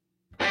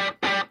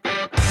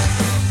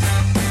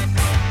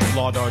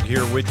Law Dog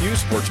here with you,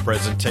 sports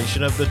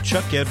presentation of the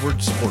Chuck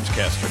Edwards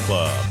Sportscaster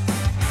Club.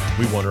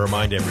 We want to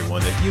remind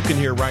everyone that you can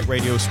hear Right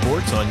Radio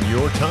Sports on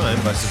your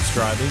time by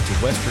subscribing to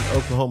Western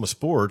Oklahoma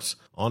Sports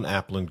on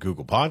Apple and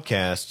Google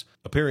Podcasts.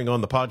 Appearing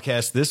on the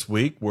podcast this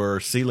week were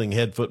Sealing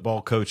head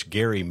football coach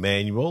Gary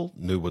Manuel,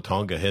 New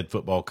Watonga head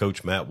football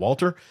coach Matt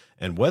Walter,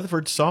 and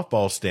Weatherford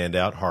softball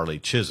standout Harley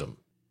Chisholm.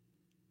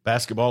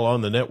 Basketball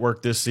on the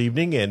network this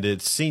evening, and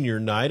it's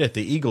senior night at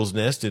the Eagles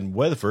Nest in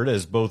Weatherford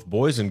as both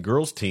boys and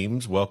girls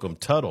teams welcome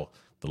Tuttle.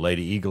 The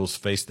Lady Eagles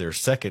face their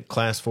second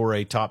Class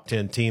 4A Top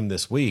 10 team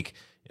this week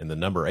in the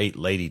number 8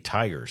 Lady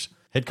Tigers.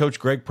 Head coach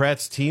Greg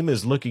Pratt's team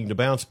is looking to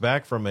bounce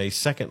back from a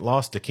second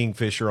loss to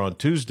Kingfisher on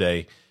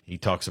Tuesday. He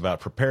talks about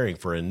preparing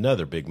for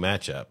another big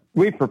matchup.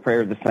 We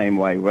prepare the same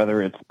way,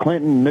 whether it's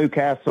Clinton,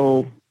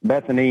 Newcastle,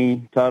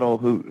 Bethany, Tuttle,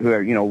 who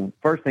are,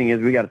 first thing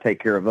is we got to take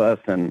care of us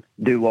and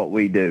do what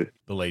we do.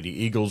 The Lady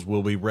Eagles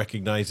will be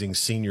recognizing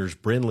seniors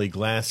Brynlee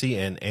Glassy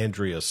and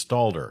Andrea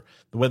Stalder.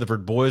 The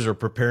Weatherford boys are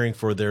preparing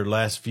for their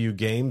last few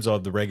games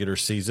of the regular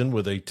season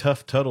with a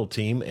tough Tuttle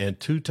team and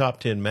 2 top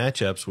 10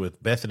 matchups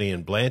with Bethany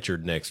and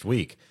Blanchard next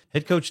week.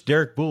 Head coach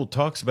Derek Bull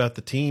talks about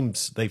the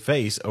teams they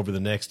face over the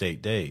next 8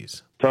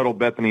 days. Tuttle,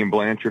 Bethany, and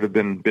Blanchard have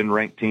been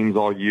ranked teams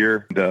all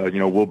year.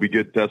 And, will be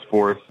good tests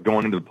for us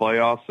going into the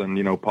playoffs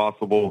and,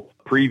 possible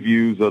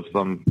previews of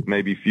some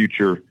maybe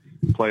future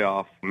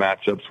playoff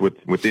matchups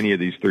with any of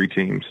these 3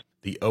 teams.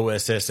 The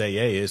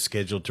OSSAA is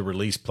scheduled to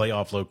release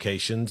playoff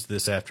locations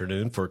this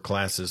afternoon for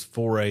classes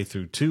 4A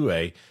through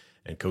 2A,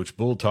 and Coach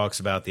Bull talks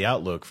about the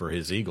outlook for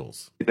his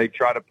Eagles. They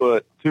try to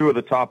put 2 of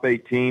the top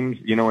 8 teams,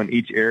 in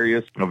each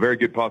area. A very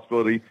good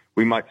possibility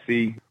we might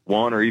see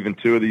 1 or even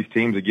 2 of these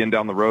teams again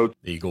down the road.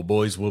 The Eagle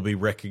boys will be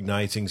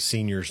recognizing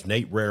seniors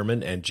Nate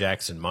Rareman and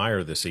Jackson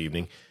Meyer this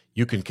evening.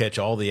 You can catch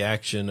all the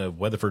action of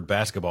Weatherford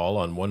basketball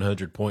on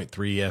 100.3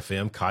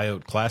 FM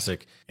Coyote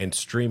Classic and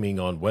streaming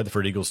on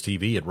Weatherford Eagles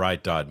TV at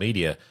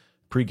Right.Media.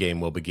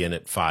 Pregame will begin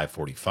at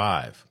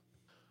 5:45.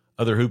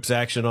 Other hoops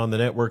action on the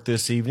network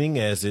this evening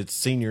as it's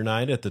senior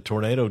night at the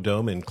Tornado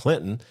Dome in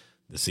Clinton.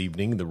 This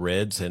evening, the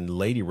Reds and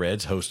Lady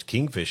Reds host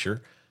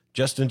Kingfisher.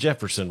 Justin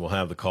Jefferson will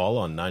have the call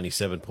on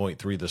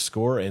 97.3 The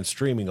Score and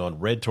streaming on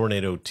Red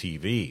Tornado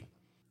TV.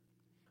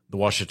 The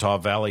Ouachita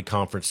Valley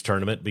Conference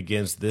Tournament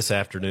begins this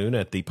afternoon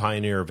at the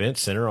Pioneer Event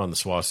Center on the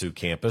SWOSU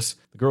campus.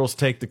 The girls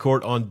take the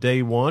court on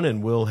day 1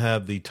 and will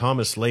have the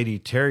Thomas Lady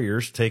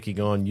Terriers taking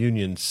on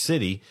Union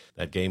City.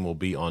 That game will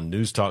be on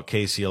News Talk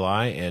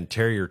KCLI and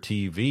Terrier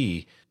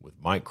TV with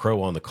Mike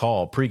Crow on the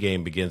call.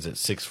 Pregame begins at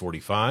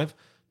 6:45.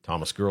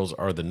 Thomas girls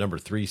are the number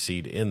 3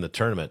 seed in the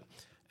tournament.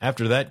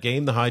 After that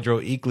game, the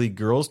Hydro Eakly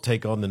girls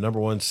take on the number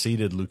 1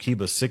 seeded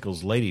Lukiba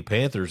Sickles Lady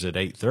Panthers at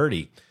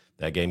 8:30.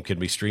 That game can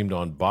be streamed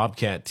on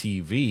Bobcat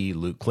TV.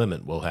 Luke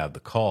Clement will have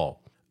the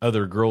call.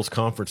 Other girls'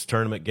 conference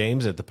tournament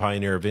games at the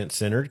Pioneer Event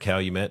Center.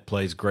 Calumet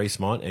plays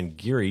Gracemont and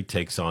Geary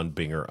takes on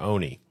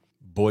Binger-Oni.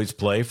 Boys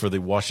play for the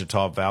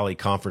Ouachita Valley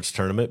Conference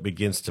Tournament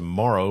begins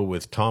tomorrow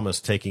with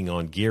Thomas taking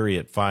on Geary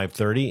at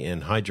 5:30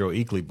 and Hydro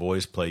Eakly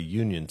boys play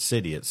Union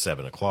City at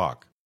 7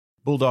 o'clock.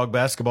 Bulldog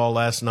basketball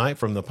last night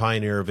from the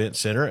Pioneer Event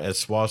Center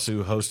as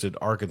SWOSU hosted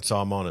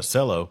Arkansas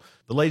Monticello.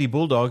 The Lady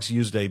Bulldogs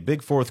used a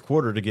big fourth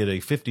quarter to get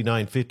a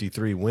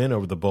 59-53 win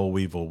over the Boll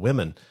Weevil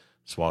women.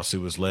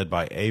 SWOSU was led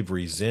by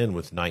Avery Zinn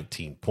with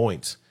 19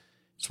 points.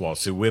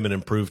 SWOSU women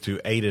improved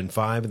to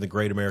 8-5 in the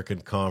Great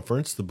American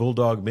Conference. The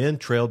Bulldog men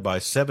trailed by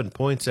 7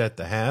 points at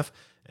the half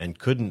and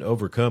couldn't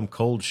overcome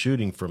cold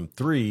shooting from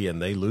 3,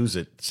 and they lose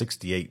it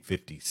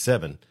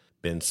 68-57.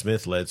 Ben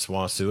Smith led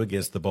SWOSU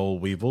against the Boll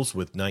Weevils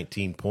with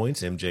 19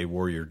 points. MJ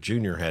Warrior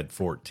Jr. had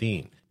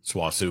 14.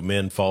 SWOSU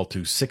men fall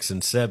to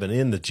 6-7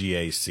 in the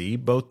GAC.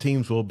 Both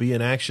teams will be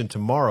in action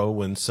tomorrow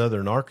when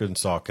Southern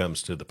Arkansas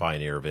comes to the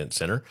Pioneer Event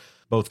Center.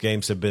 Both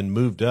games have been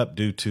moved up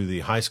due to the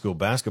high school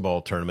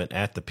basketball tournament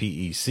at the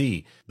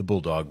PEC. The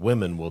Bulldog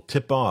women will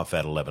tip off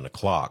at 11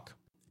 o'clock.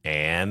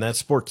 And that's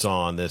sports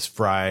on this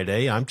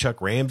Friday. I'm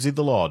Chuck Ramsey,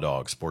 the Law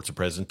Dog. Sports a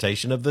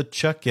presentation of the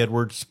Chuck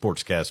Edwards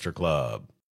Sportscaster Club.